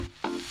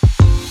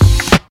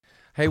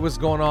Hey, what's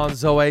going on,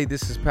 Zoe?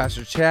 This is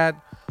Pastor Chad.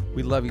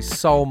 We love you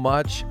so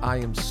much. I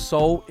am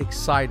so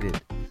excited.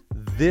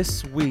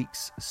 This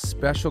week's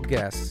special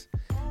guest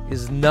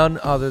is none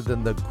other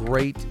than the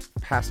great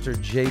Pastor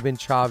Jabin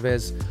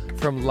Chavez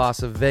from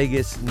Las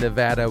Vegas,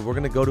 Nevada. We're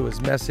going to go to his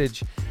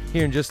message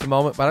here in just a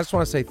moment, but I just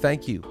want to say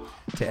thank you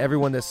to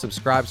everyone that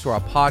subscribes to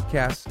our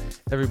podcast,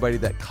 everybody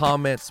that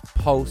comments,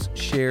 posts,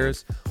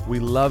 shares. We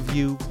love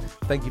you.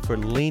 Thank you for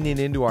leaning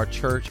into our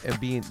church and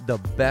being the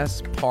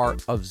best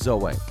part of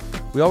Zoe.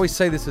 We always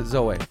say this at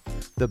Zoe.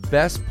 The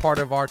best part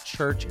of our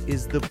church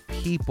is the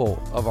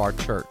people of our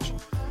church.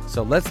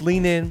 So let's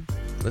lean in.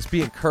 Let's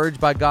be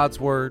encouraged by God's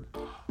word.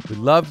 We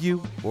love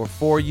you. We're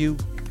for you.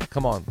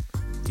 Come on,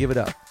 give it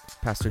up.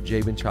 Pastor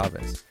Jabin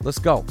Chavez. Let's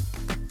go.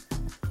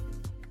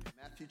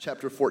 Matthew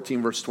chapter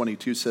 14, verse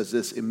 22 says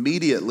this,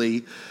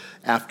 immediately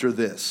after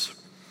this.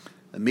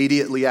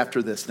 Immediately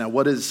after this. Now,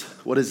 what is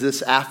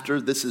this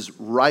after? This is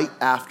right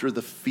after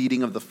the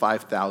feeding of the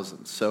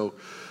 5,000. So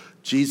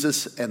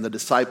Jesus and the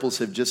disciples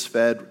have just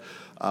fed.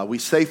 We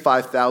say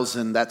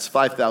 5,000, that's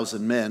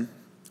 5,000 men.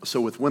 So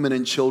with women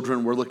and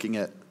children, we're looking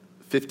at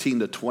 15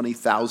 to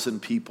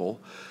 20,000 people.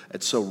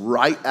 And so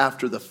right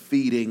after the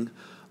feeding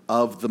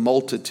of the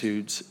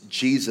multitudes,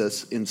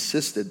 Jesus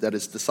insisted that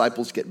his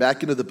disciples get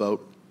back into the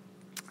boat,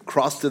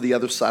 cross to the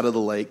other side of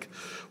the lake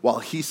while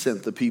he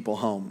sent the people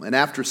home. And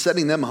after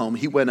sending them home,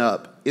 he went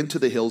up into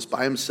the hills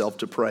by himself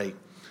to pray.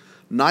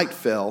 Night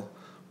fell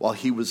while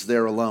he was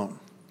there alone.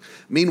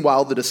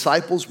 Meanwhile, the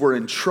disciples were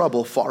in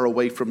trouble far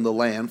away from the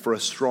land, for a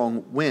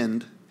strong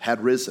wind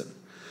had risen,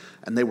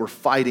 and they were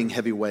fighting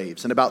heavy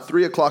waves. And about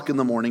 3 o'clock in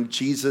the morning,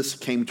 Jesus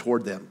came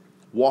toward them,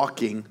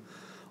 walking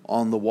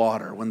on the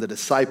water. When the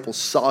disciples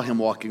saw him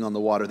walking on the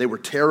water, they were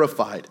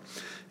terrified,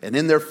 and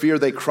in their fear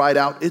they cried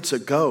out, "It's a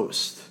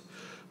ghost."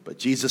 But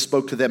Jesus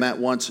spoke to them at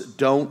once.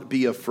 "Don't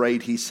be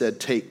afraid," he said.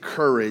 "Take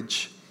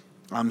courage,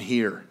 I'm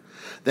here."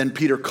 Then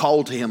Peter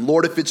called to him,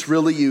 "Lord, if it's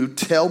really you,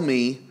 tell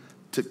me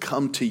to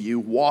come to you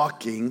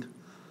walking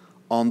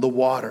on the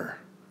water."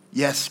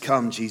 "Yes,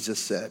 come," Jesus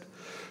said.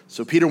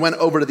 So Peter went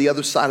over to the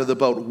other side of the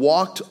boat,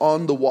 walked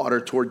on the water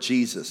toward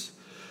Jesus.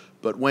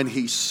 But when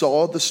he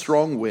saw the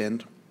strong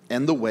wind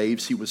and the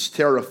waves, he was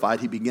terrified.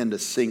 He began to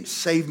sing,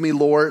 "Save me,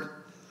 Lord.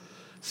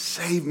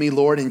 Save me,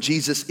 Lord." And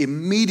Jesus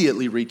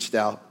immediately reached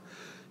out.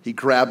 He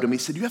grabbed him. He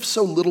said, "You have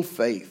so little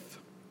faith.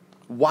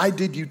 Why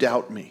did you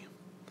doubt me?"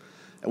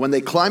 And when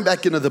they climbed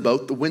back into the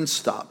boat, the wind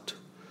stopped.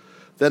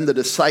 Then the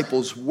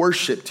disciples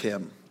worshiped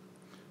him.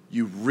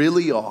 "You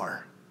really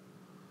are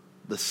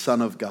the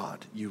Son of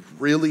God. You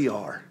really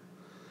are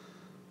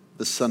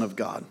the Son of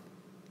God."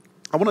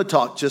 I want to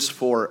talk just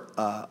for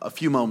a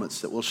few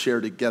moments that we'll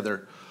share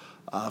together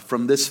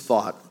from this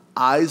thought.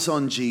 Eyes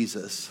on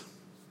Jesus,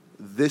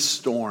 this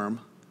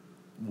storm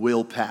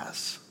will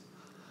pass.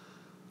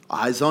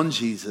 Eyes on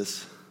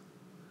Jesus,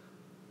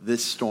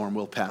 this storm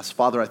will pass.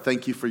 Father, I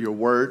thank you for your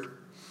word.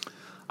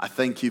 I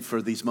thank you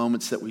for these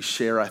moments that we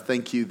share. I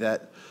thank you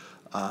that,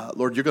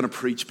 Lord, you're going to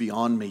preach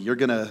beyond me. You're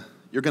going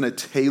to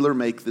tailor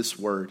make this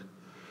word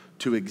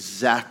to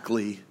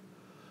exactly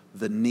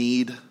the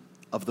need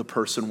of the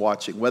person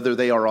watching, whether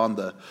they are on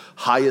the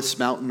highest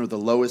mountain or the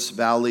lowest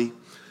valley,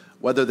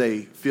 whether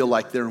they feel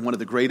like they're in one of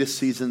the greatest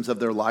seasons of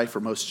their life or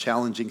most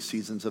challenging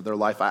seasons of their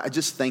life. I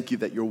just thank you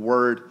that your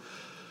word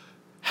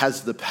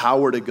has the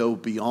power to go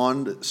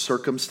beyond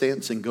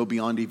circumstance and go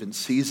beyond even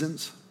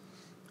seasons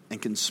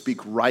and can speak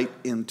right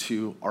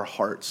into our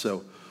hearts.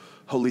 So,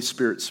 Holy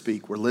Spirit,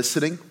 speak. We're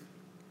listening,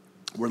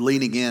 we're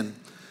leaning in,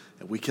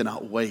 and we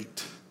cannot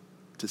wait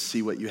to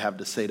see what you have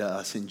to say to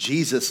us. In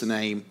Jesus'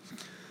 name,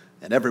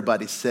 and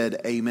everybody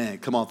said amen.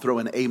 Come on, throw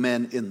an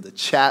amen in the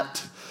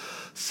chat.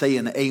 Say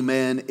an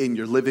amen in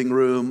your living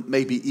room,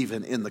 maybe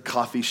even in the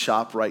coffee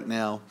shop right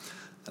now.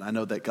 And I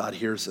know that God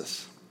hears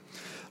us.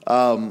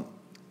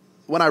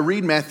 When I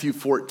read Matthew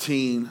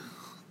 14,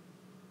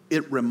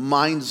 it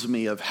reminds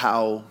me of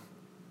how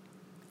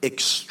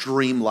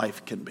extreme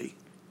life can be.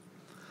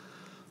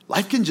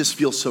 Life can just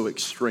feel so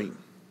extreme.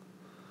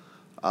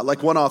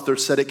 Like one author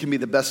said, it can be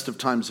the best of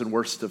times and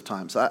worst of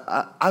times.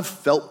 I've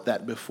felt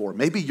that before.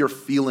 Maybe you're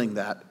feeling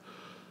that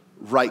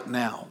right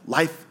now.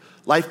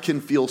 Life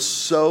can feel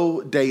so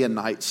day and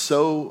night,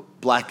 so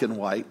black and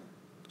white,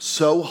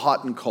 so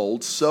hot and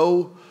cold,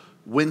 so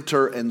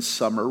winter and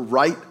summer,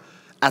 right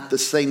at the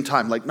same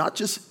time. Like not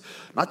just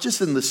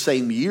in the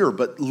same year,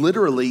 but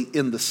literally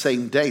in the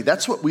same day.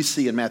 That's what we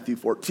see in Matthew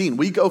 14.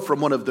 We go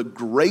from one of the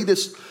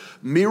greatest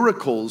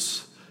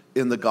miracles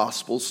in the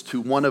Gospels to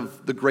one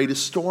of the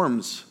greatest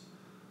storms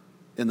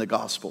in the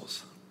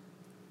Gospels.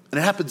 And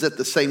it happens at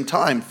the same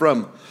time,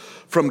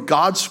 from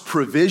God's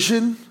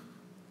provision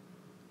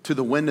to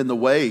the wind and the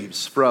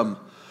waves, from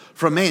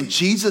man,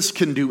 Jesus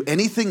can do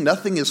anything,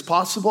 nothing is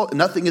possible,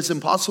 nothing is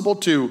impossible,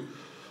 to,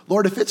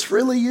 Lord, if it's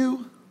really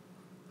you,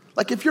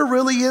 like if you're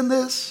really in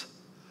this,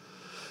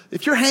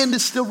 if your hand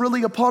is still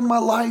really upon my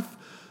life,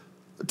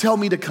 tell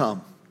me to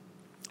come.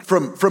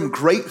 From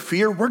great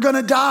fear, we're going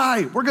to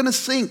die, we're going to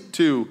sink,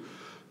 to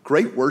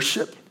great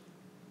worship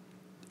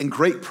and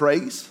great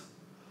praise.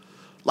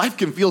 Life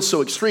can feel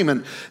so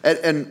extreme.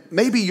 And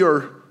maybe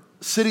you're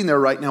sitting there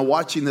right now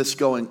watching this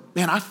going,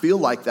 man, I feel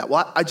like that.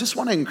 Well, I just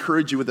want to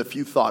encourage you with a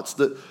few thoughts.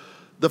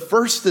 The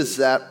first is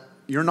that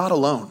you're not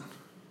alone.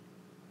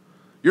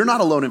 You're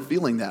not alone in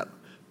feeling that.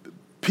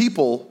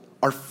 People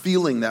are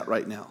feeling that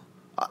right now.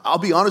 I'll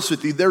be honest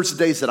with you, there's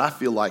days that I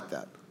feel like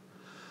that.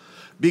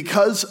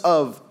 Because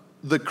of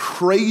the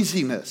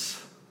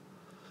craziness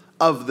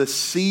of the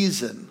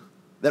season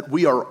that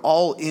we are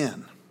all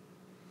in,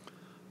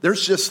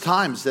 there's just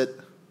times that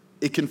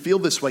it can feel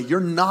this way. You're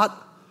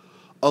not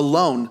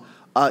alone.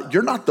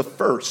 You're not the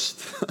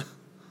first.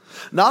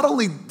 Not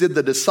only did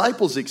the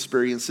disciples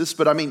experience this,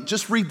 but I mean,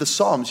 just read the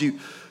Psalms.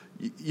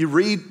 You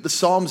read the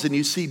Psalms and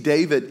you see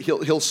David,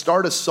 he'll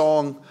start a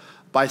song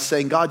by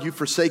saying, God, you've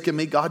forsaken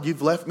me. God,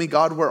 you've left me.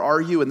 God, where are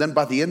you? And then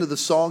by the end of the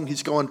song,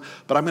 he's going,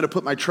 but I'm going to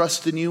put my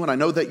trust in you. And I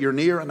know that you're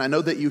near. And I know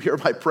that you hear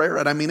my prayer.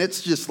 And I mean,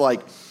 it's just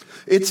like,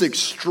 it's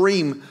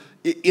extreme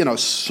in a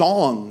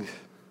song.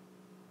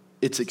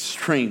 It's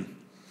extreme.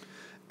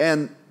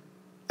 And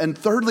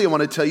thirdly, I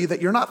want to tell you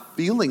that you're not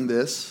feeling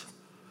this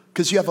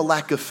because you have a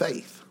lack of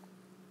faith.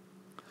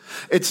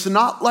 It's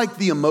not like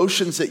the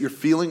emotions that you're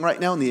feeling right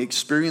now and the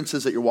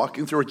experiences that you're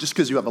walking through are just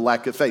because you have a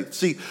lack of faith.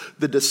 See,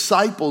 the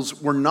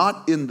disciples were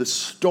not in the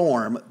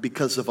storm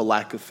because of a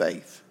lack of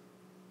faith.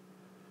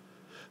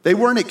 They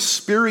weren't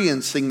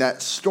experiencing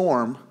that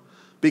storm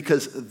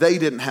because they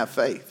didn't have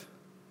faith.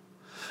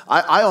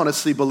 I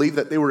honestly believe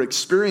that they were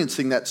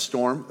experiencing that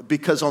storm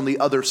because on the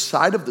other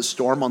side of the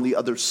storm, on the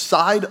other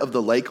side of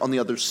the lake, on the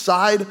other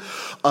side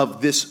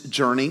of this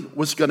journey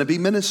was going to be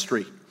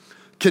ministry.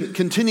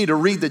 Continue to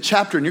read the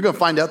chapter and you're going to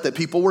find out that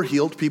people were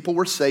healed, people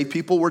were saved,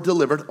 people were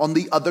delivered on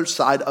the other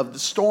side of the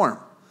storm.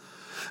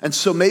 And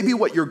so maybe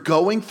what you're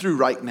going through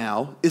right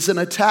now is an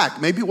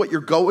attack. Maybe what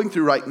you're going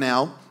through right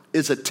now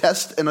is a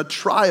test and a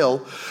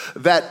trial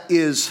that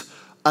is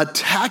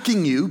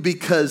attacking you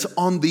because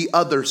on the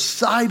other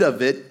side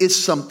of it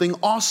is something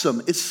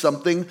awesome, is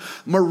something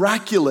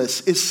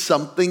miraculous, is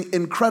something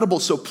incredible.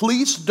 So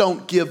please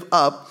don't give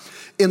up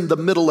in the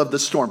middle of the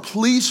storm.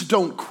 Please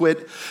don't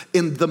quit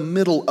in the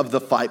middle of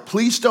the fight.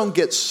 Please don't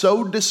get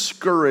so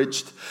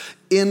discouraged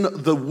in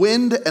the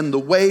wind and the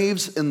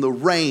waves and the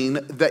rain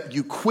that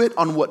you quit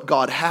on what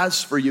God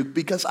has for you,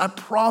 because I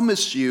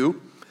promise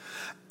you,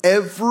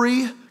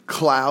 every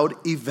cloud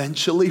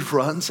eventually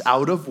runs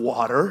out of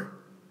water.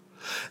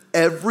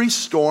 Every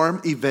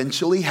storm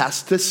eventually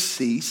has to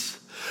cease,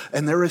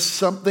 and there is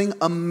something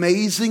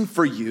amazing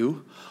for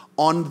you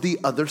on the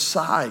other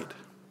side.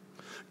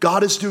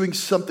 God is doing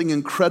something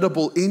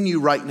incredible in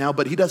you right now,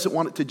 but he doesn't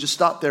want it to just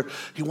stop there.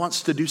 He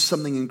wants to do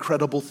something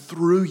incredible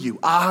through you.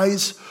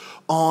 Eyes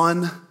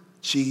on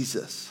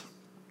Jesus.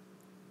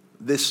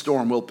 This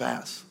storm will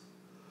pass.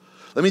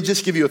 Let me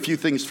just give you a few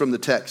things from the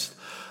text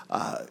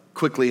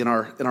quickly in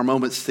our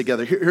moments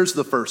together. Here's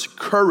the first.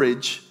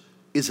 Courage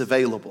is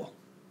available.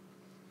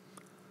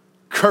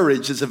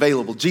 Courage is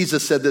available.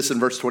 Jesus said this in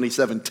verse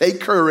 27. Take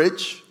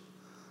courage.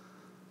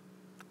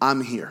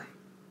 I'm here.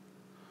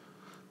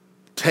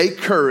 Take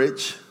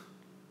courage.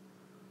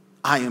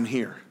 I am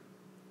here.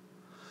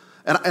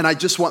 And I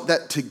just want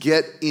that to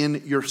get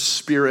in your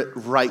spirit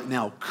right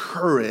now.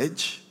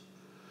 Courage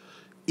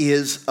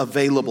is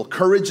available.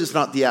 Courage is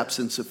not the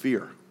absence of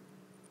fear.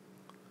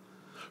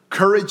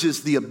 Courage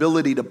is the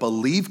ability to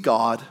believe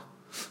God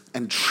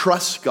and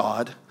trust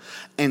God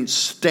and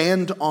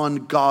stand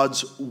on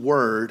God's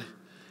word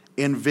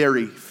in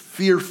very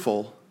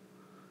fearful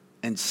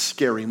and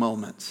scary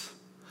moments.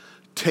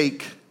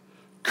 Take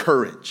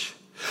courage.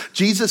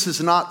 Jesus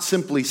is not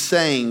simply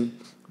saying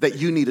that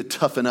you need to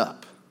toughen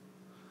up.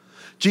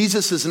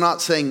 Jesus is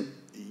not saying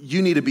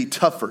you need to be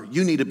tougher,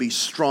 you need to be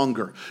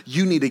stronger,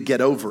 you need to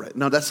get over it.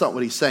 No, that's not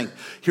what he's saying.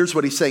 Here's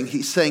what he's saying.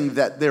 He's saying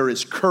that there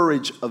is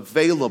courage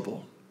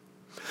available.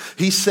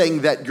 He's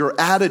saying that your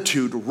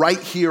attitude right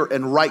here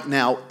and right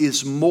now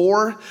is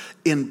more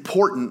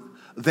important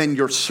than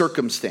your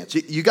circumstance.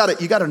 You got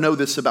to know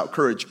this about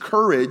courage.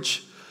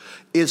 Courage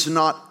is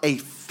not a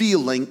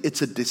feeling,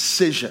 it's a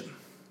decision.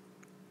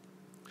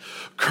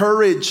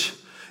 Courage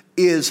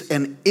is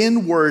an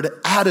inward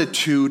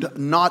attitude,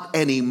 not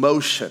an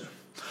emotion.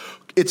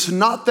 It's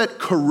not that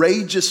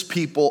courageous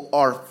people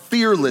are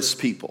fearless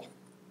people.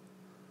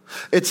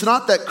 It's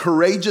not that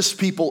courageous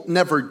people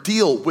never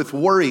deal with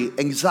worry,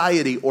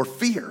 anxiety, or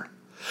fear.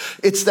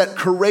 It's that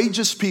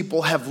courageous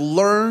people have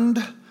learned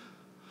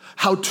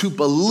how to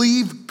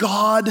believe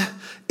God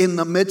in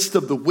the midst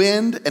of the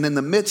wind and in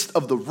the midst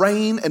of the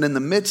rain and in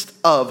the midst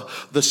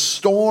of the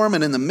storm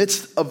and in the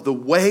midst of the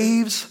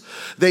waves.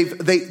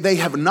 They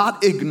have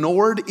not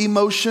ignored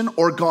emotion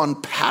or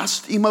gone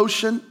past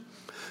emotion.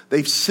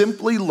 They've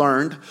simply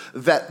learned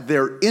that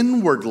their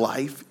inward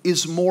life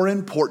is more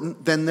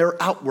important than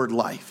their outward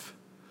life.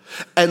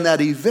 And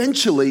that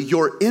eventually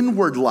your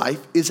inward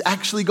life is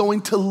actually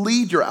going to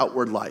lead your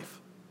outward life.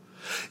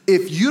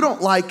 If you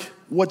don't like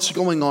what's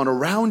going on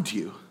around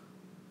you,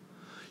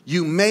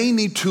 you may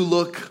need to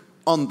look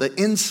on the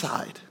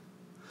inside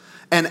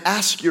and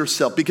ask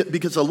yourself,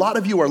 because a lot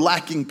of you are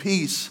lacking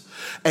peace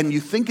and you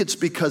think it's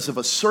because of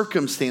a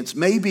circumstance,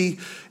 maybe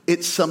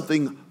it's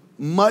something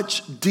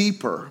much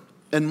deeper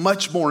and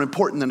much more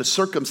important than a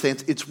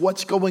circumstance. It's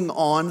what's going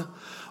on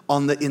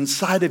the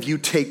inside of you.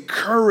 Take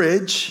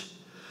courage.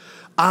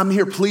 I'm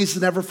here. Please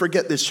never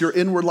forget this. Your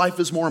inward life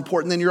is more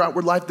important than your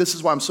outward life. This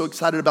is why I'm so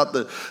excited about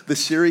the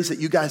series that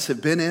you guys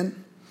have been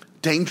in,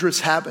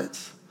 Dangerous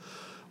Habits.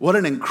 What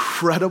an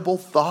incredible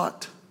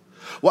thought.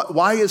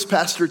 Why is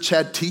Pastor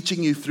Chad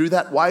teaching you through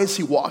that? Why is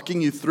he walking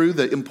you through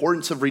the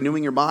importance of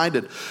renewing your mind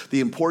and the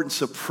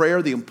importance of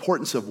prayer, the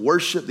importance of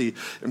worship, the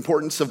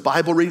importance of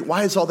Bible reading?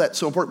 Why is all that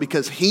so important?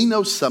 Because he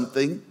knows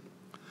something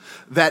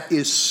that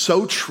is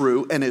so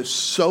true and is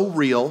so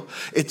real.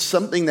 It's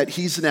something that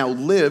he's now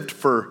lived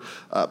for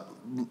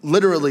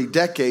literally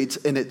decades,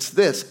 and it's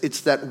this.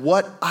 It's that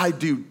what I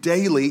do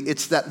daily,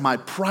 it's that my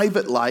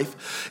private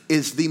life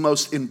is the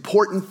most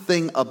important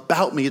thing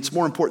about me. It's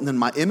more important than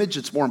my image.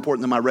 It's more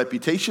important than my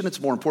reputation. It's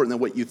more important than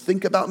what you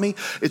think about me.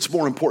 It's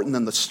more important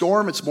than the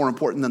storm. It's more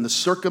important than the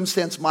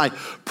circumstance. My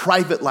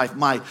private life,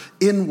 my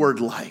inward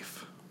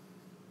life.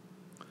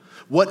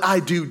 What I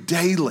do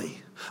daily,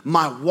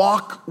 my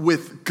walk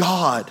with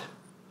God,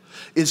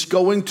 is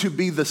going to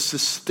be the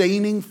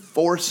sustaining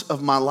force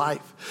of my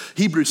life.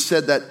 Hebrews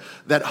said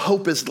that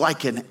hope is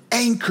like an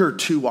anchor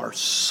to our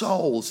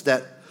souls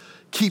that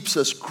keeps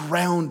us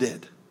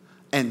grounded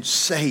and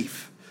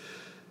safe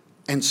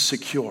and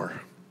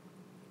secure.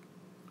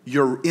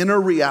 Your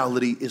inner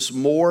reality is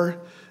more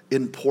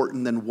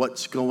important than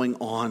what's going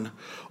on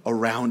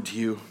around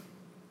you.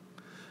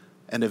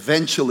 And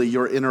eventually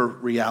your inner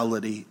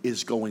reality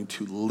is going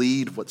to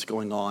lead what's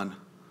going on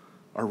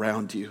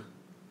around you.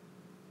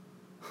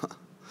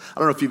 I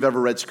don't know if you've ever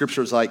read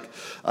scriptures like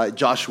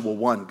Joshua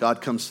 1.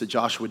 God comes to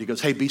Joshua and he goes,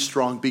 hey, be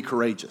strong, be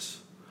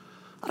courageous.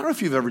 I don't know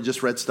if you've ever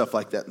just read stuff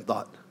like that and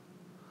thought,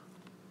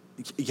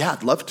 yeah,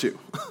 I'd love to.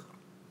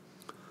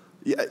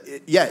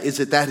 Yeah,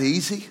 is it that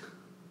easy?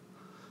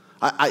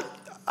 I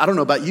don't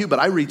know about you, but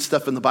I read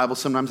stuff in the Bible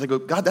sometimes. I go,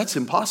 God, that's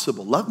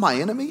impossible. Love my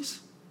enemies?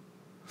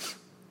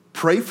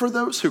 Pray for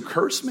those who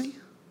curse me?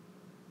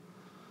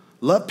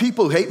 Love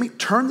people who hate me?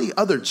 Turn the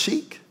other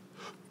cheek?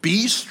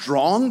 Be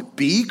strong,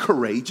 be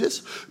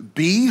courageous,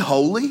 be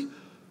holy.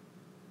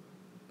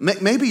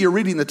 Maybe you're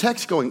reading the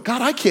text going,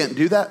 God, I can't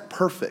do that.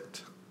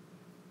 Perfect.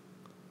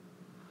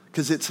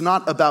 Because it's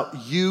not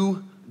about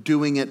you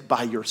doing it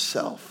by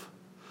yourself.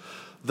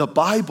 The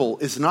Bible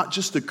is not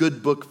just a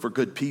good book for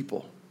good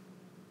people.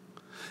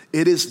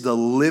 It is the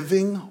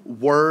living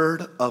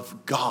word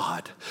of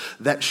God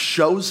that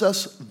shows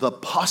us the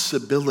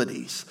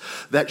possibilities,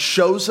 that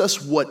shows us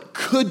what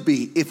could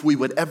be if we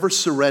would ever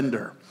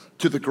surrender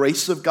to the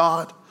grace of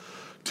God,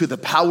 to the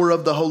power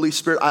of the Holy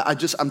Spirit.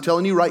 I'm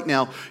telling you right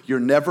now, you're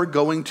never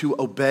going to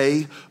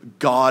obey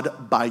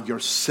God by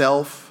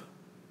yourself.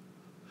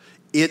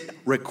 It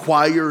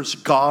requires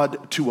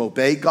God to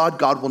obey God.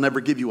 God will never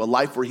give you a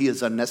life where he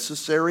is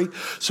unnecessary.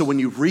 So when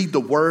you read the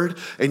word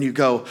and you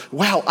go,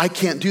 wow, I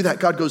can't do that.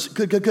 God goes,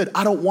 good.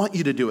 I don't want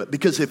you to do it,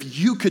 because if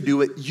you could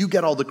do it, you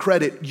get all the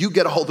credit, you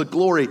get all the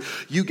glory,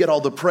 you get all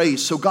the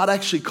praise. So God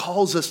actually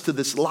calls us to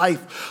this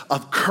life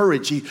of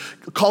courage. He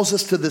calls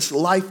us to this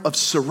life of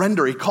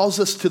surrender. He calls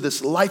us to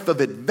this life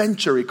of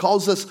adventure. He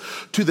calls us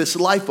to this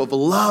life of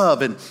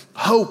love and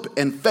hope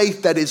and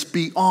faith that is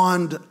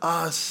beyond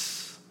us.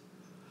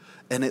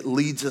 And it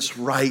leads us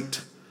right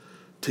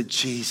to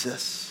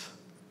Jesus.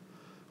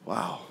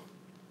 Wow.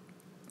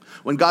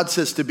 When God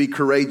says to be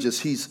courageous,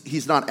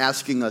 he's not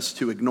asking us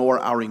to ignore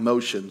our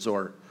emotions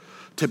or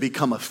to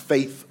become a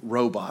faith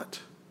robot.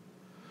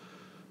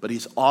 But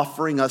he's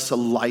offering us a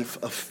life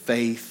of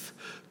faith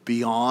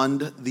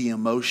beyond the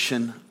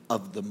emotion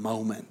of the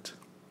moment.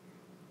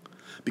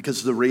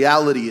 Because the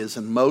reality is,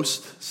 in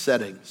most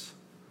settings,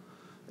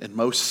 in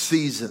most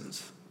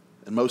seasons,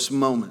 in most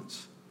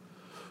moments,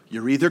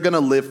 you're either going to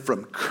live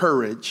from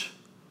courage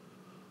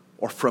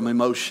or from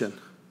emotion.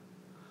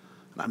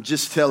 And I'm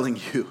just telling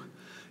you,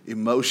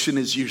 emotion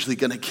is usually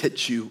going to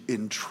get you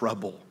in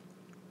trouble.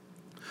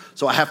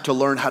 So I have to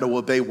learn how to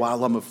obey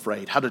while I'm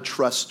afraid, how to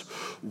trust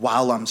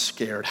while I'm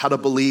scared, how to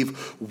believe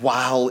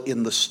while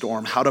in the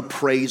storm, how to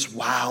praise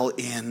while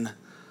in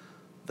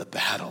the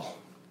battle.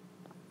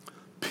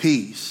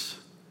 Peace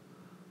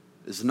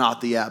is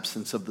not the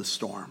absence of the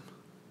storm.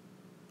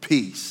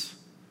 Peace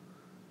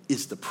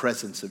is the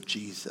presence of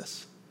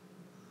Jesus.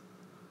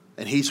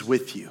 And he's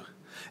with you.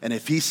 And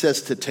if he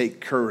says to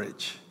take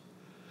courage,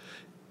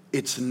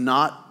 it's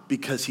not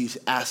because he's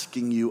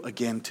asking you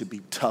again to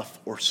be tough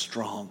or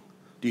strong.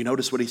 Do you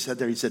notice what he said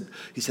there? He said,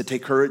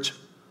 take courage.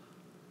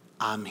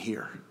 I'm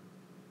here.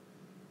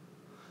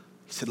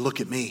 He said, look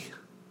at me.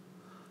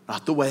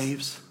 Not the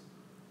waves,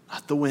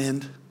 not the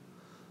wind,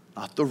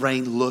 not the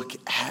rain. Look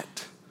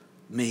at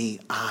me.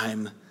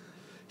 I'm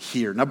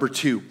here. Number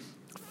 2,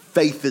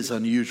 faith is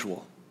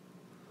unusual.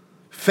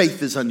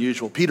 Faith is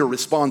unusual. Peter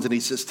responds and he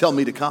says, tell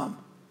me to come.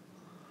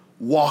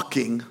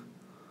 Walking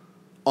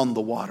on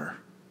the water.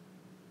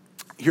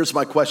 Here's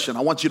my question.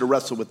 I want you to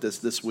wrestle with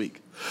this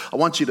week. I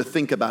want you to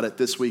think about it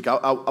this week.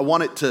 I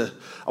want it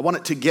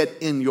to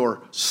get in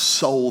your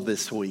soul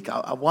this week.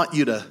 I want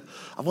you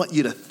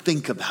to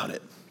think about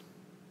it.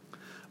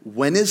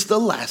 When is the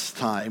last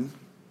time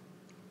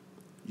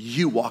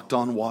you walked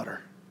on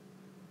water?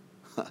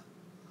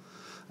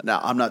 Now,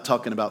 I'm not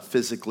talking about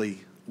physically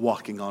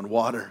walking on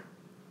water.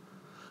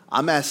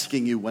 I'm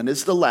asking you, when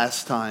is the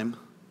last time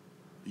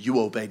you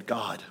obeyed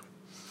God?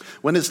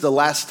 When is the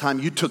last time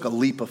you took a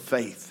leap of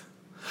faith?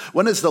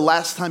 When is the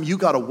last time you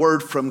got a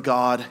word from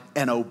God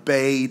and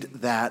obeyed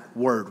that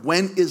word?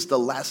 When is the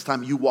last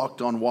time you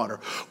walked on water?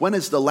 When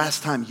is the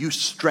last time you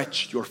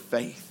stretched your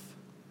faith?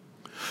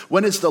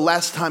 When is the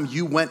last time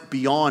you went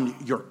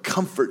beyond your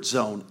comfort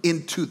zone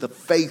into the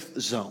faith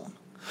zone?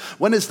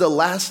 When is the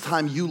last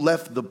time you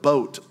left the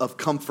boat of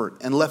comfort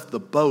and left the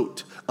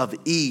boat of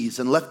ease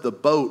and left the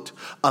boat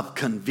of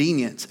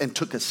convenience and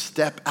took a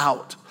step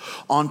out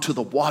onto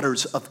the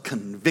waters of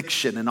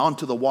conviction and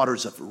onto the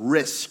waters of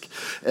risk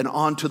and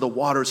onto the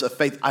waters of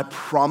faith? I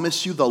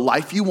promise you, the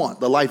life you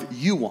want,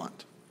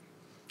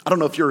 I don't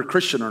know if you're a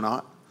Christian or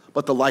not,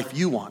 but the life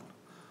you want.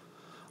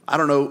 I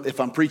don't know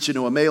if I'm preaching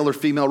to a male or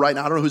female right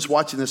now. I don't know who's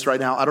watching this right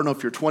now. I don't know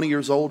if you're 20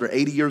 years old or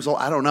 80 years old.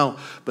 I don't know.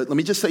 But let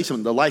me just say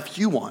something. The life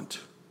you want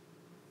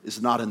is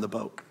not in the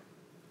boat.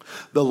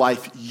 The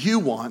life you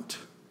want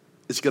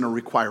is going to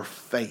require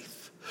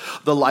faith.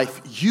 The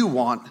life you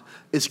want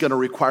is going to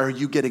require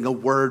you getting a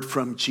word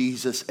from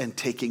Jesus and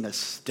taking a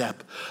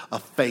step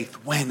of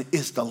faith. When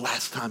is the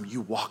last time you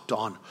walked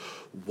on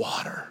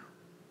water?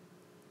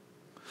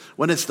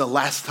 When is the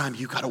last time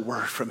you got a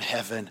word from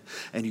heaven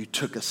and you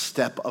took a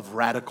step of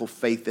radical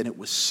faith and it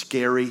was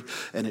scary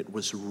and it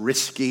was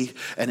risky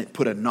and it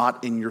put a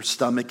knot in your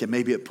stomach and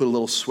maybe it put a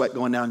little sweat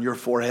going down your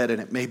forehead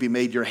and it maybe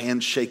made your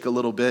hands shake a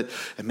little bit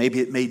and maybe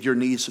it made your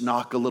knees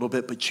knock a little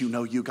bit, but you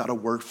know you got a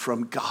word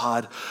from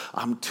God.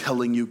 I'm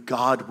telling you,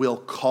 God will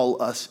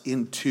call us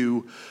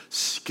into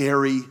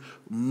scary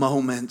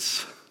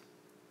moments,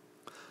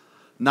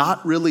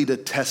 not really to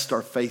test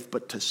our faith,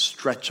 but to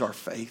stretch our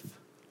faith,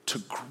 to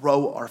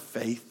grow our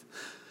faith,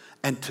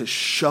 and to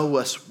show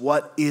us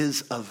what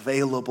is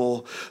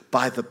available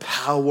by the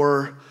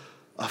power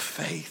of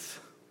faith.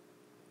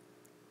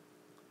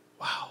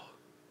 Wow.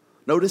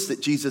 Notice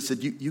that Jesus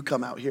said, you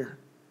come out here.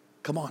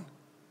 Come on.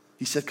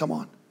 He said, come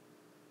on.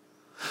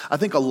 I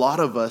think a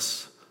lot of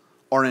us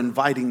are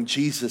inviting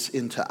Jesus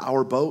into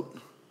our boat,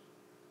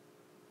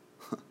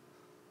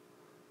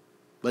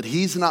 but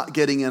he's not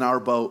getting in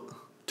our boat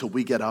till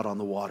we get out on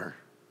the water.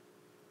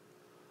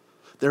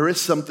 There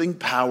is something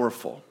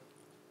powerful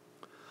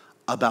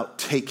about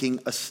taking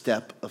a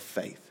step of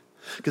faith.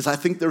 Because I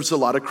think there's a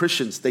lot of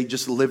Christians, they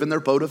just live in their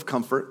boat of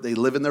comfort. They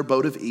live in their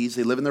boat of ease.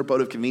 They live in their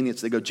boat of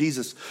convenience. They go,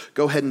 Jesus,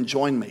 go ahead and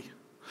join me.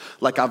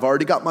 Like, I've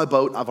already got my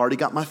boat. I've already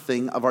got my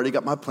thing. I've already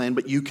got my plan,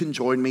 but you can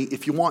join me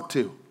if you want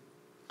to.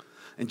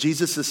 And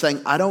Jesus is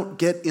saying, I don't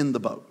get in the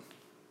boat.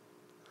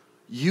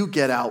 You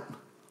get out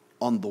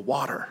on the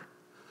water.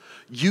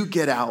 You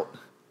get out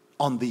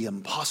on the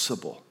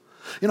impossible.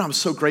 You know, I'm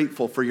so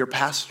grateful for your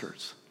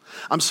pastors.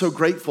 I'm so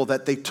grateful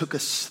that they took a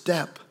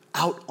step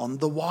out on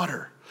the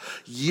water.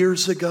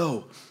 Years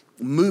ago,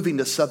 moving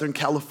to Southern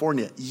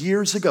California,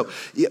 years ago,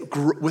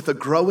 with a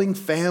growing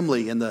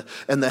family and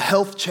the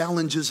health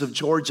challenges of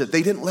Georgia,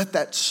 they didn't let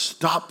that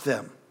stop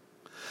them.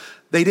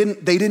 They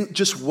didn't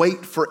just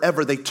wait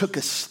forever. They took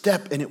a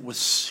step, and it was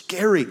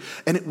scary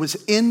and it was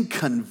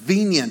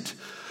inconvenient.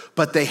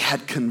 But they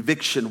had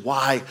conviction.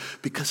 Why?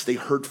 Because they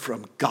heard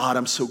from God.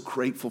 I'm so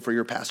grateful for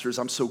your pastors.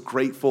 I'm so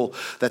grateful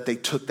that they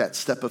took that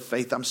step of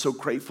faith. I'm so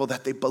grateful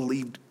that they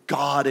believed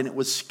God, and it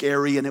was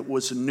scary and it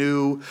was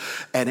new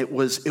and it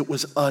was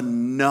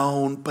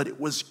unknown, but it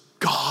was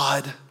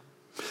God.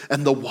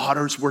 And the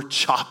waters were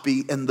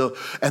choppy and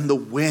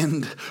the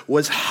wind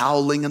was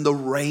howling and the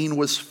rain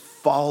was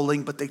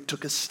falling, but they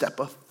took a step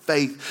of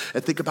faith.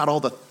 And think about all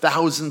the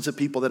thousands of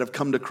people that have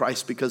come to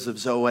Christ because of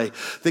Zoe.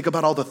 Think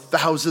about all the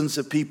thousands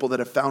of people that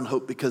have found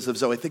hope because of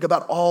Zoe. Think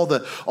about all the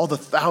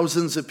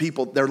thousands of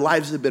people, their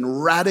lives have been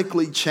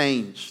radically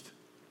changed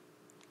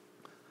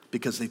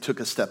because they took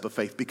a step of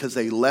faith, because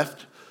they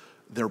left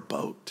their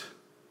boat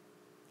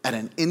at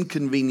an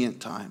inconvenient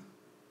time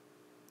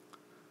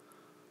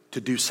to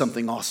do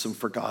something awesome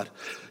for God.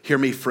 Hear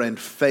me, friend.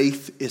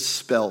 Faith is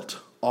spelt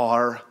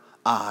R-I-S-K.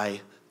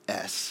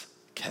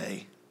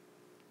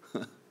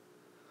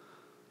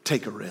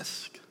 Take a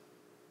risk.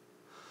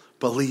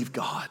 Believe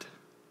God.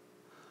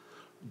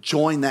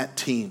 Join that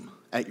team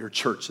at your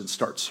church and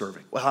start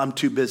serving. Well, I'm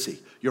too busy.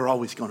 You're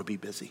always going to be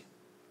busy.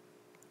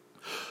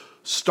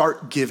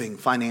 Start giving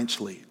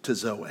financially to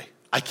Zoe.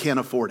 I can't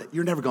afford it.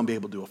 You're never going to be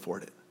able to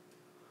afford it.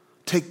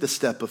 Take the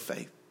step of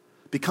faith.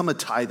 Become a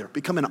tither.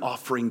 Become an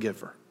offering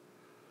giver.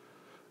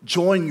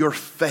 Join your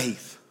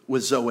faith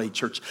with Zoe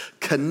Church.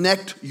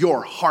 Connect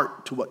your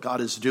heart to what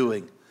God is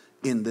doing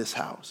in this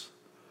house.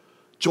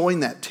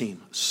 Join that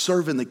team.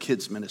 Serve in the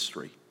kids'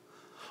 ministry.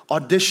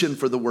 Audition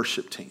for the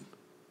worship team.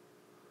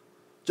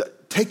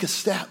 Take a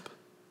step.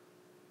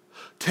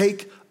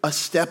 Take a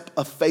step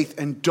of faith,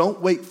 and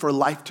don't wait for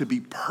life to be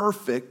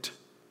perfect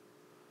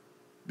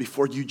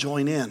before you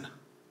join in.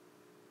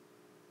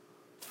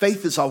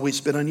 Faith has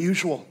always been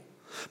unusual.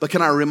 But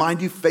can I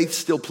remind you, faith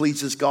still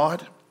pleases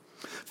God.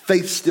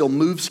 Faith still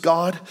moves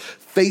God.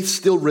 Faith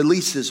still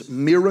releases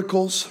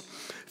miracles.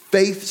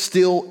 Faith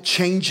still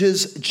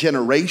changes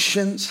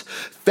generations.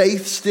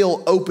 Faith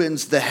still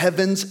opens the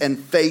heavens, and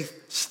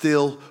faith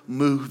still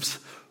moves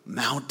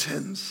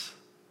mountains.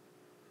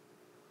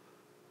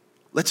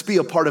 Let's be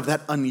a part of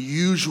that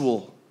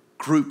unusual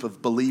group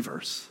of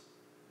believers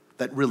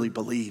that really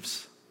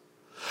believes.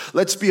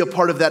 Let's be a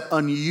part of that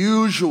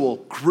unusual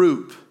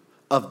group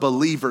of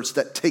believers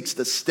that takes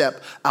the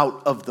step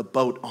out of the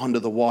boat onto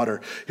the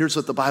water. Here's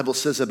what the Bible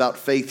says about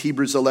faith.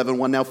 Hebrews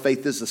 11:1. Now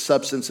faith is the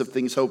substance of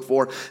things hoped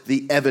for,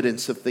 the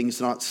evidence of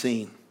things not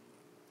seen.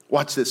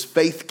 Watch this.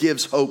 Faith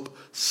gives hope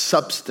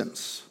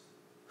substance.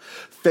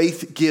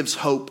 Faith gives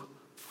hope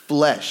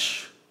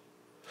flesh.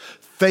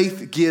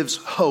 Faith gives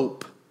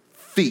hope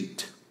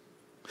feet.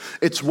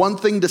 It's one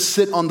thing to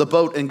sit on the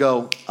boat and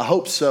go, I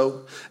hope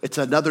so. It's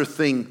another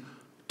thing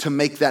to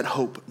make that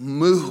hope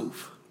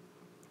move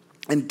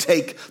and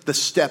take the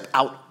step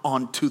out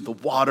onto the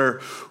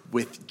water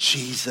with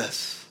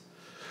Jesus.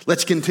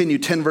 Let's continue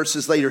 10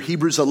 verses later.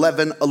 Hebrews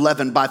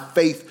 11:11. By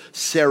faith,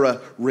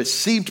 Sarah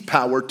received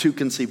power to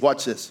conceive.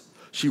 Watch this.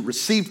 She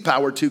received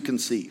power to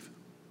conceive.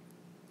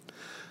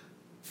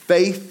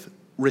 Faith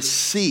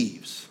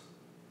receives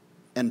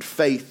and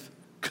faith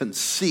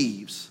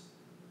conceives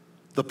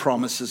the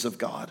promises of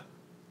God.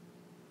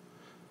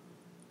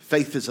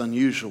 Faith is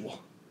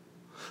unusual,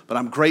 but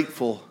I'm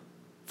grateful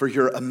for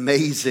your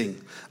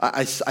amazing,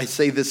 I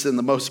say this in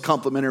the most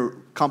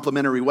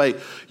complimentary way,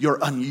 your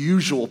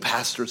unusual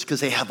pastors,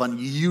 because they have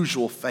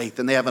unusual faith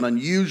and they have an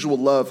unusual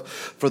love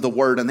for the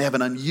word and they have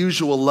an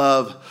unusual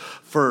love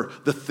for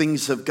the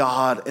things of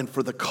God and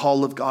for the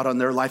call of God on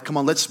their life. Come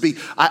on, let's be,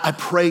 I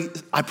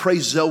pray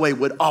Zoe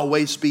would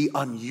always be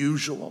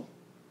unusual.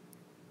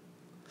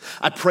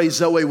 I pray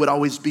Zoe would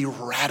always be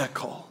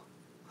radical.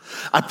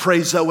 I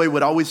pray Zoe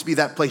would always be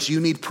that place.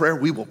 You need prayer,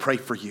 we will pray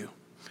for you.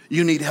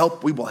 You need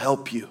help, we will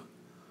help you.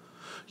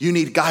 You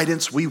need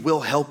guidance, we will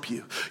help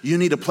you. You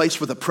need a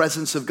place where the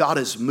presence of God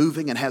is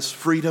moving and has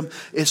freedom.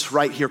 It's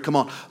right here. Come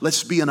on,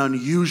 let's be an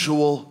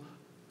unusual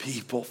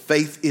people.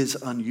 Faith is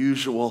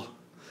unusual.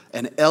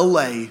 And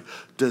LA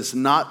does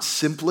not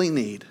simply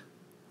need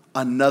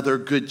another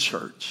good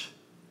church.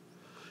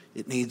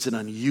 It needs an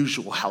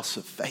unusual house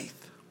of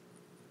faith.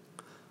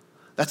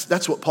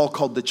 That's what Paul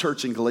called the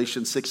church in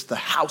Galatians 6, the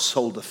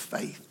household of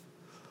faith.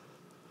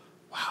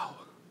 Wow.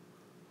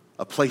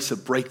 A place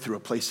of breakthrough, a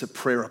place of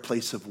prayer, a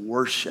place of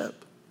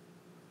worship.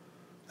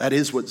 That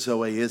is what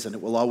Zoe is, and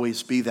it will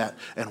always be that.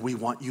 And we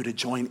want you to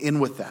join in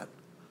with that.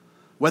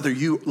 Whether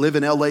you live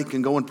in LA,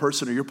 can go in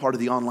person, or you're part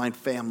of the online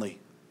family,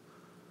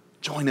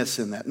 join us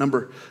in that.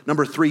 Number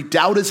 3,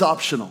 doubt is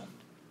optional.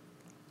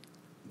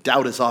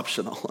 Doubt is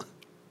optional.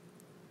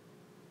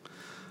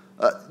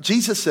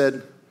 Jesus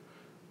said,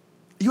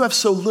 you have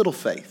so little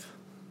faith.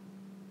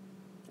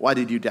 Why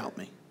did you doubt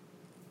me?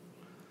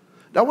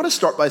 Now I want to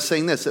start by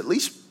saying this. At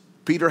least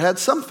Peter had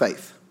some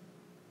faith.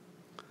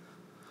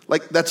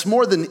 Like, that's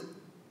more than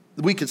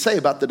we could say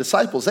about the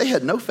disciples. They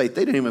had no faith.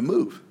 They didn't even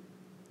move.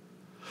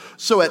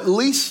 So at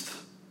least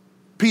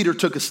Peter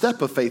took a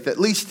step of faith. At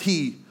least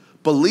he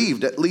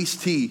believed. At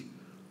least he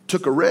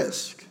took a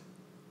risk.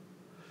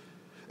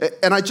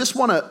 And I just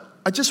want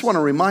to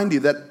remind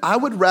you that I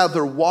would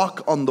rather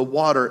walk on the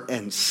water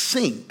and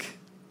sink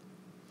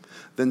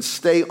than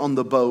stay on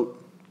the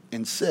boat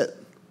and sit.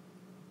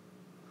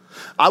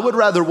 I would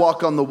rather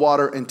walk on the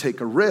water and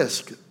take a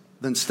risk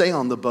than stay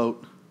on the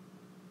boat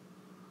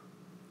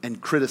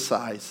and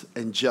criticize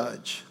and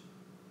judge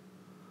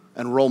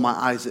and roll my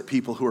eyes at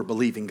people who are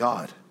believing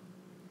God.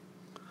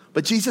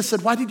 But Jesus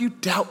said, why did you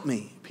doubt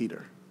me,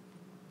 Peter?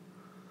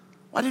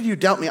 Why did you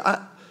doubt me?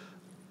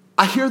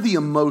 I hear the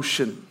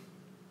emotion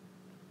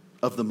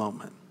of the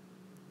moment.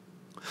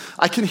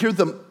 I can hear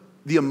the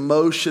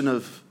emotion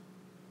of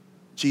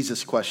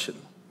Jesus' question.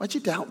 Why'd you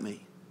doubt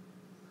me?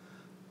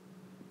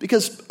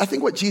 Because I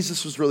think what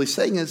Jesus was really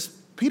saying is,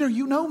 Peter,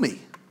 you know me.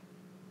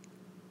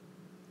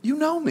 You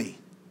know me.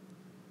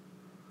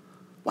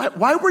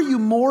 Why were you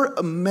more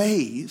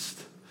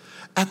amazed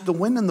at the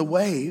wind and the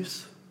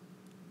waves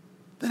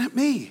than at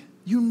me?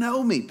 You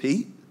know me,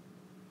 Pete.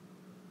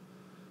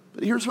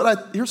 But here's what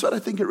I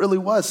think it really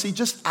was. See,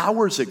 just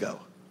hours ago,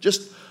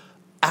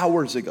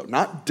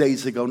 not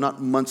days ago,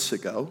 not months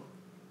ago,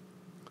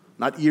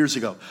 not years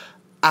ago,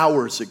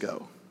 hours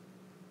ago,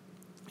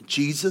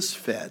 Jesus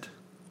fed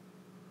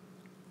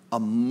a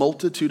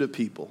multitude of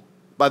people.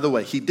 By the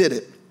way, he did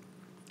it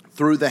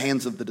through the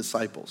hands of the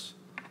disciples.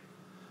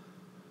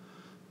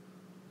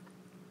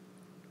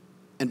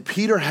 And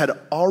Peter had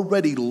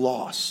already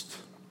lost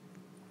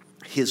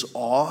his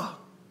awe,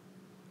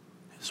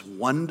 his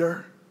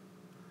wonder,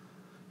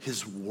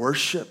 his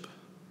worship,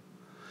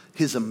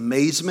 his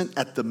amazement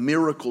at the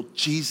miracle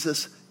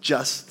Jesus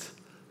just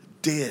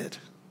did.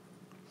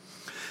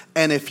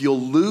 And if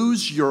you'll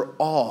lose your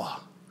awe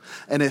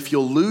And if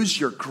you'll lose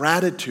your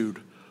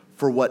gratitude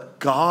for what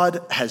God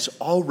has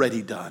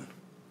already done,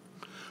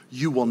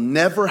 you will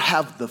never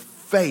have the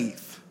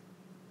faith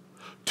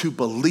to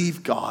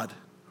believe God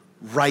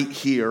right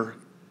here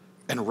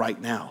and right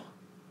now.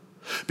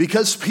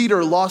 Because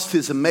Peter lost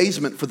his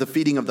amazement for the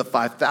feeding of the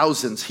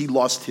 5,000s, he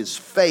lost his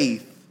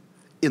faith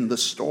in the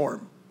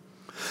storm.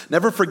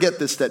 Never forget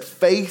this, that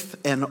faith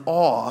and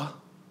awe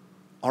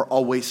are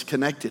always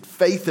connected.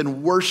 Faith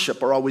and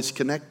worship are always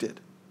connected.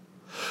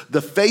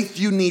 The faith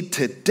you need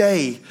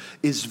today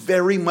is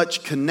very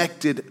much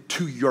connected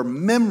to your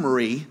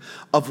memory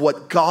of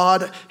what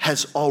God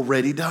has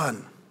already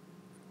done.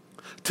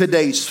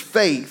 Today's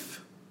faith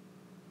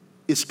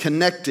is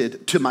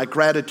connected to my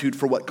gratitude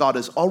for what God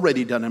has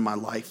already done in my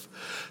life.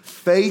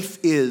 Faith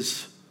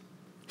is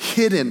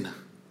hidden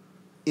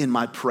in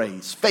my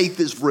praise. Faith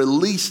is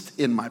released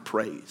in my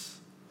praise.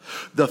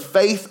 The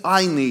faith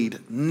I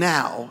need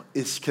now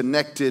is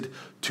connected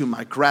to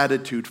my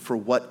gratitude for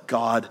what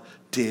God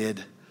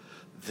did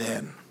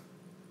then.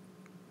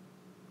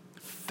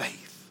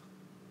 Faith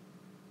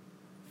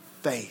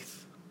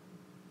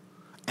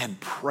and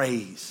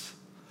praise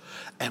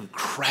and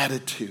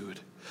gratitude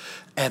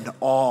and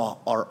awe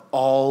are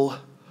all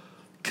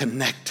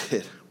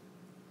connected.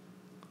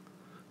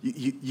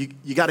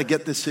 You got to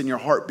get this in your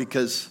heart,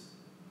 because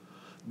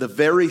the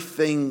very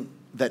thing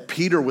that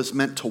Peter was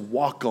meant to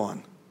walk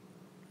on,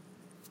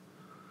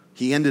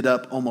 he ended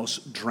up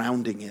almost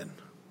drowning in.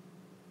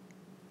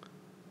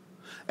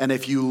 And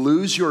if you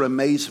lose your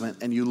amazement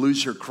and you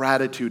lose your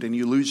gratitude and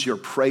you lose your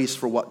praise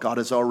for what God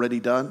has already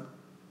done,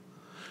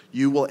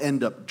 you will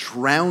end up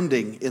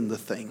drowning in the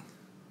thing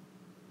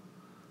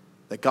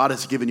that God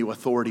has given you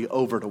authority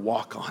over to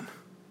walk on.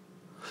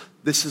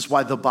 This is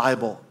why the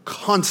Bible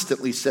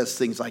constantly says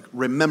things like,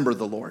 remember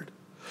the Lord.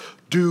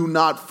 Do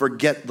not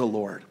forget the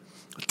Lord.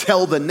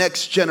 Tell the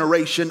next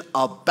generation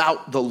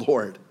about the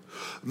Lord.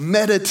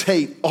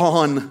 Meditate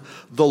on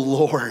the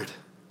Lord.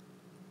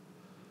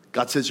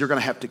 God says you're going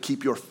to have to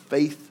keep your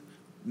faith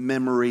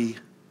memory.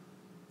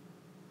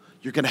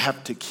 You're going to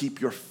have to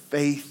keep your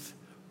faith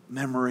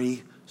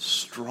memory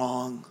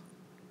strong.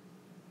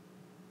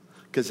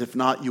 Because if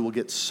not, you will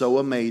get so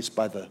amazed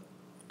by the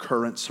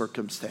current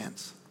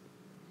circumstance.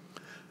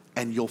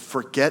 And you'll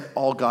forget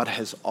all God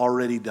has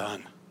already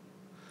done.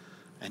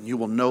 And you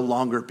will no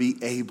longer be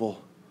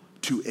able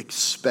to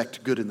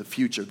expect good in the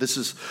future. This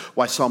is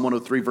why Psalm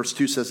 103 verse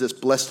 2 says this,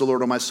 bless the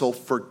Lord, O my soul,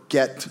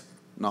 forget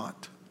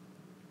not.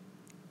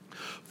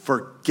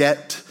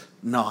 Forget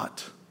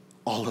not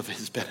all of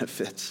his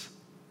benefits.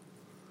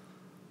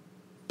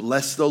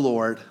 Bless the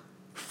Lord,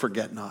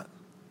 forget not.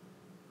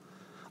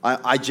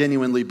 I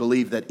genuinely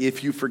believe that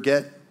if you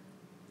forget,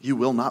 you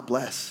will not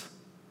bless.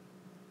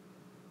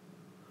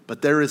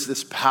 But there is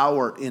this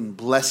power in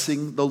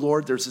blessing the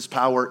Lord. There's this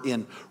power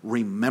in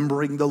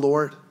remembering the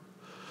Lord.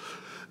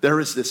 There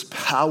is this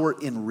power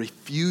in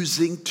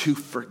refusing to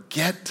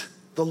forget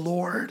the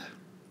Lord.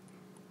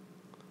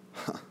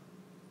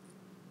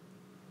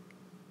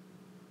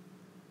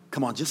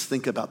 Come on, just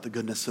think about the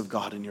goodness of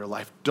God in your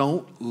life.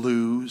 Don't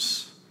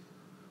lose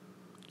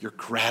your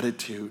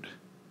gratitude,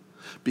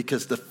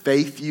 because the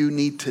faith you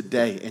need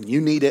today, and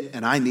you need it,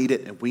 and I need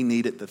it, and we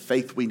need it, the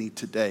faith we need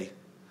today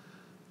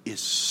is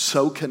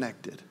so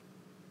connected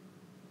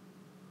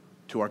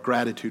to our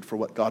gratitude for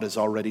what God has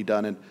already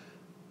done.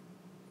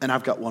 And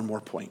I've got one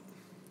more point.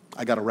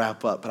 I got to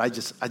wrap up, but I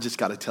just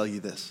got to tell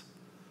you this.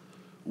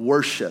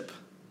 Worship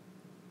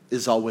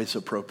is always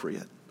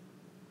appropriate.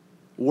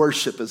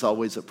 Worship is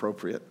always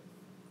appropriate.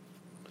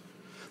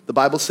 The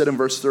Bible said in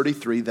verse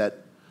 33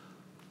 that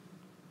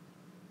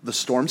the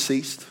storm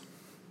ceased,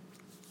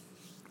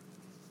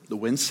 the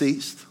wind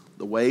ceased,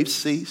 the waves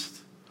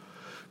ceased.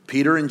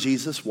 Peter and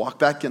Jesus walked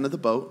back into the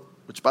boat,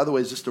 which, by the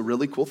way, is just a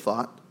really cool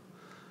thought.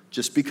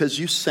 Just because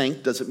you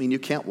sank doesn't mean you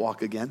can't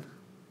walk again.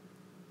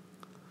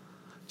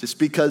 Just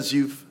because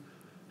you've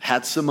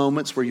had some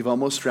moments where you've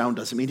almost drowned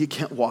doesn't mean you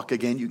can't walk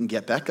again. You can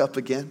get back up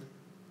again.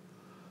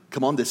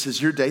 Come on, this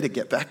is your day to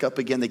get back up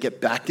again. They get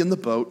back in the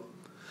boat,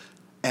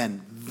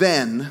 and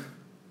then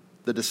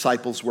the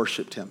disciples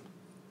worshiped him.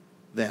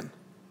 Then.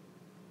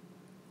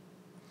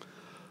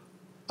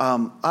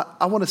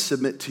 I want to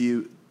submit to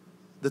you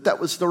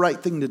that was the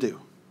right thing to do.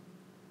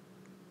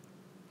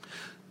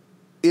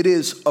 It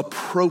is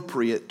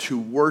appropriate to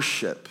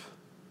worship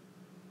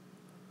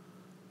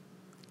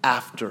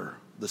after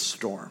the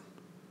storm.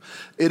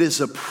 It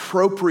is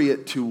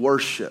appropriate to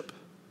worship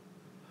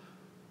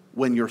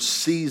when your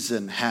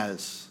season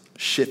has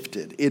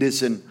shifted. It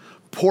is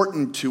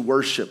important to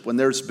worship when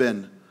there's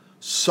been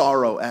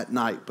sorrow at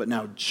night, but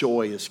now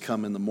joy has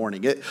come in the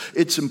morning.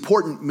 It's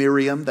important,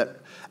 Miriam, that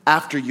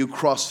after you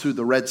cross through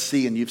the Red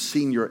Sea and you've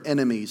seen your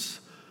enemies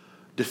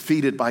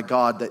defeated by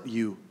God, that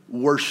you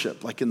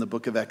worship, like in the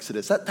book of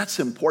Exodus. That's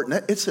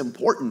important. It's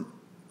important.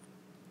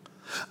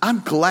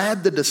 I'm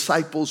glad the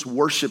disciples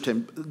worshiped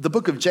him. The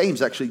book of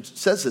James actually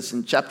says this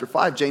in chapter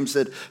 5. James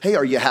said, hey,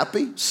 are you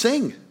happy?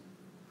 Sing.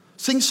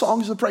 Sing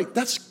songs of praise.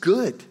 That's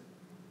good.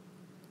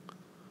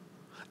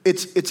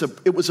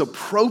 It was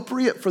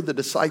appropriate for the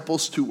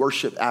disciples to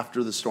worship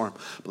after the storm.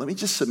 But let me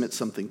just submit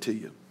something to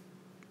you.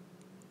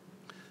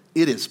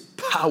 It is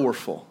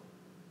powerful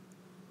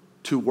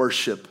to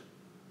worship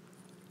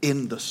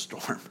in the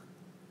storm.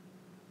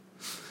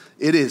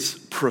 It is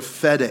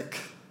prophetic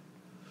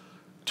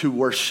to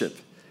worship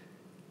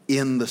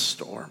in the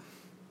storm.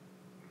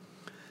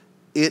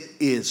 It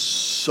is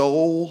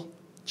soul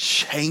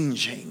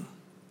changing,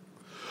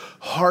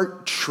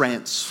 heart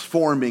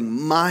transforming,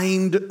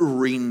 mind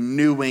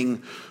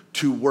renewing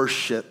to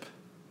worship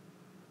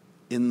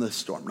in the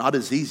storm. Not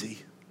as easy,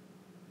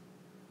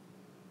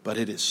 but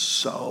it is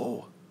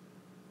so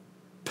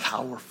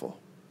powerful.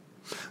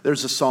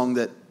 There's a song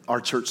that our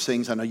church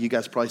sings. I know you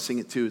guys probably sing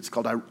it too. It's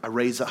called I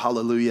Raise a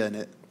Hallelujah, and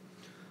it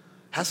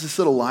has this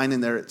little line in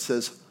there. It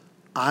says,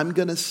 I'm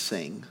going to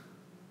sing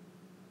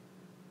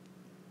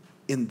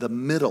in the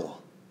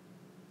middle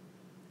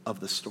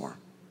of the storm.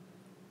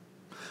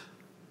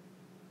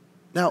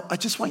 Now, I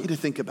just want you to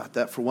think about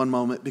that for one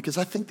moment, because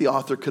I think the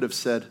author could have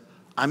said,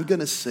 I'm going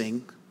to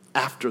sing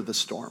after the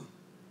storm.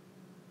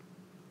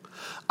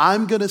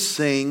 I'm going to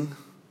sing,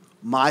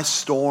 my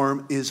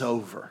storm is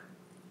over.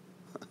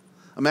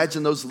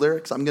 Imagine those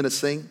lyrics. I'm going to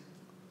sing,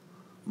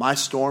 my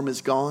storm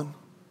is gone.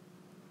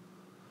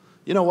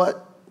 You know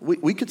what?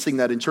 We could sing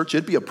that in church.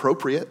 It'd be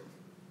appropriate,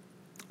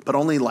 but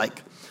only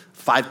like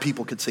 5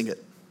 people could sing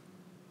it.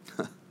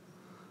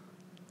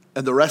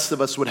 And the rest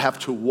of us would have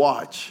to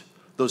watch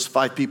those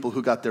 5 people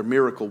who got their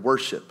miracle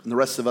worship. And the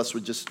rest of us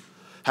would just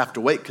have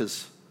to wait,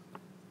 because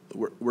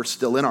we're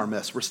still in our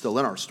mess. We're still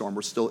in our storm.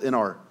 We're still in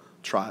our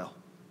trial.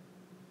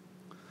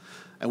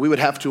 And we would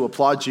have to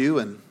applaud you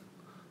and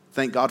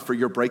thank God for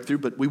your breakthrough,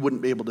 but we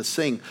wouldn't be able to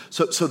sing.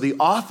 So the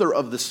author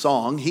of the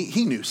song,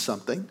 he knew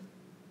something.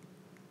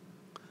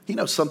 He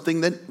knows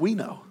something that we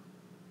know.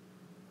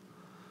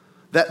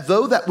 That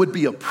though that would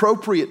be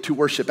appropriate to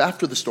worship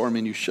after the storm,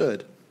 and you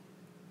should,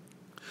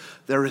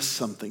 there is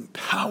something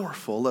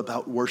powerful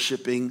about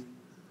worshiping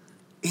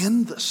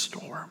in the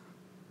storm.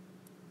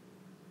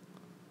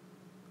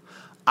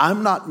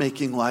 I'm not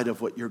making light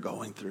of what you're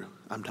going through.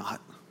 I'm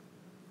not.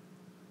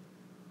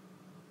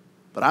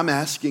 But I'm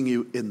asking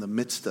you, in the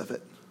midst of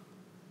it,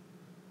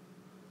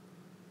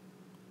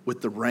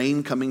 with the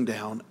rain coming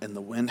down and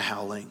the wind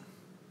howling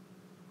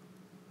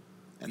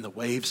and the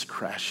waves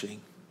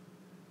crashing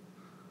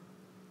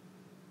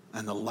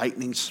and the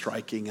lightning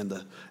striking and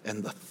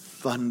the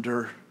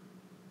thunder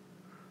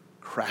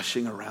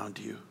crashing around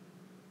you,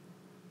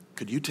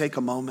 could you take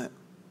a moment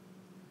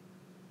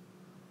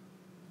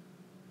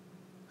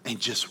and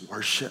just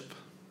worship?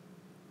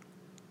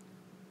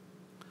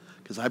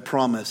 Because I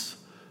promise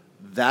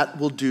that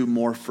will do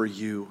more for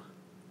you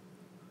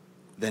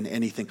than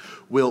anything.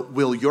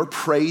 Will your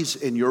praise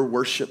and your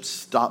worship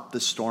stop the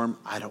storm?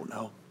 I don't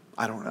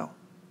know.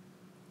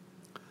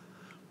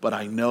 But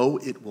I know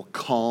it will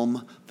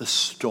calm the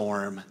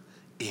storm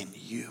in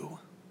you.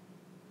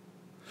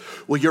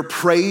 Will your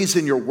praise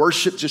and your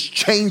worship just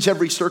change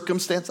every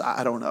circumstance?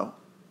 I don't know.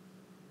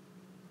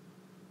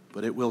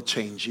 But it will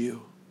change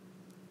you.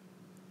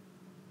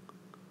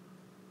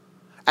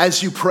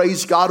 As you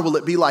praise God, will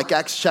it be like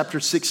Acts chapter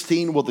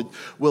 16?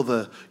 Will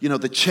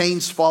the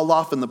chains fall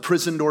off and the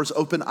prison doors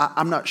open?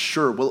 I'm not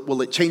sure.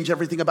 Will it change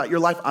everything about your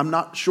life? I'm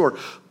not sure.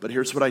 But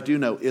here's what I do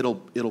know.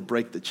 It'll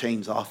break the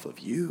chains off of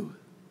you.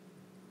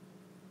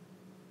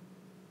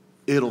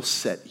 It'll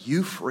set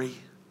you free.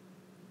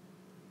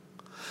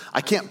 I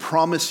can't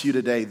promise you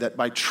today that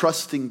by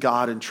trusting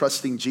God and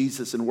trusting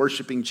Jesus and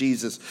worshiping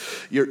Jesus,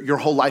 your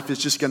whole life is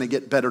just going to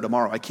get better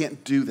tomorrow. I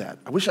can't do that.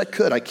 I wish I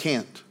could. I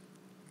can't.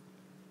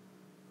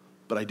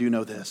 But I do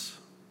know this.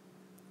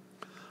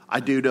 I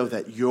do know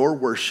that your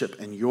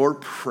worship and your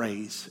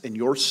praise and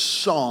your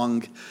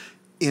song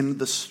in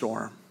the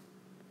storm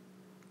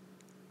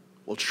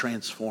will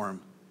transform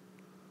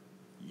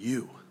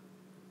you.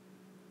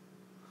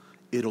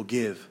 It'll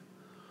give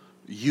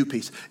you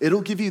peace. It'll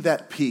give you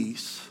that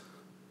peace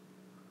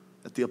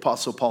that the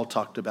Apostle Paul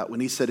talked about when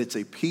he said it's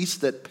a peace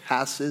that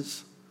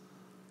passes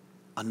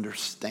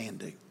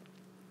understanding.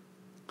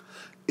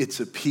 It's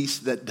a peace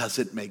that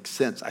doesn't make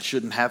sense. I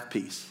shouldn't have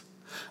peace.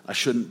 I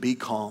shouldn't be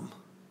calm.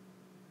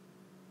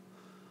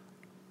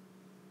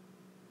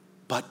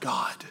 But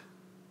God.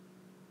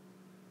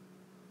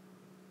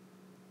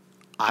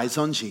 Eyes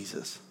on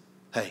Jesus.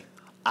 Hey,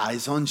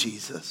 eyes on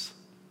Jesus.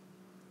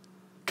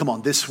 Come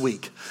on, this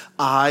week.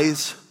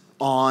 Eyes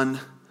on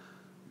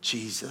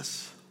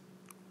Jesus.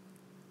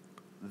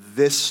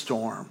 This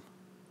storm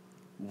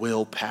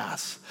will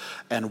pass.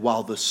 And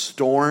while the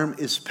storm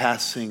is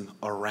passing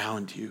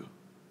around you,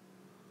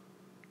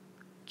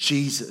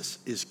 Jesus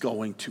is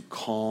going to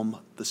calm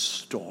the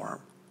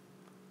storm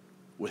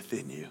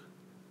within you.